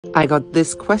I got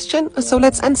this question, so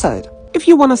let's answer it. If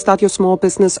you want to start your small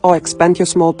business or expand your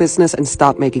small business and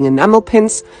start making enamel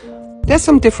pins, there's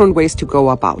some different ways to go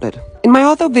about it. In my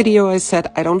other video, I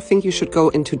said I don't think you should go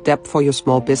into depth for your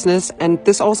small business, and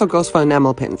this also goes for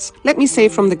enamel pins. Let me say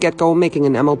from the get-go, making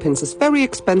enamel pins is very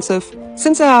expensive,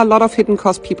 since there are a lot of hidden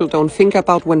costs people don't think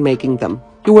about when making them.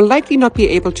 You will likely not be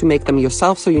able to make them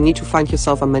yourself, so you need to find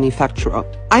yourself a manufacturer.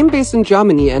 I'm based in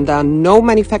Germany, and there are no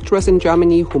manufacturers in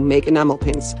Germany who make enamel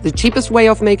pins. The cheapest way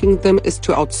of making them is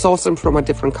to outsource them from a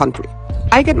different country.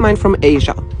 I get mine from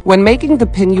Asia. When making the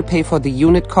pin, you pay for the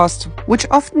unit cost, which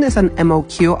often is an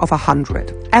MOQ of 100.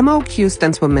 MOQ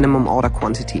stands for minimum order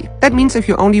quantity. That means if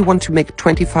you only want to make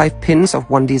 25 pins of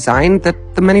one design, that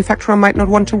the manufacturer might not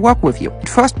want to work with you. It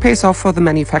first pays off for the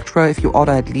manufacturer if you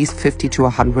order at least 50 to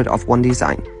 100 of one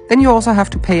design. Then you also have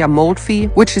to pay a mold fee,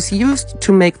 which is used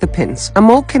to make the pins. A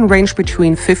mold can range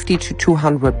between 50 to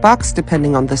 200 bucks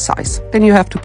depending on the size. Then you have to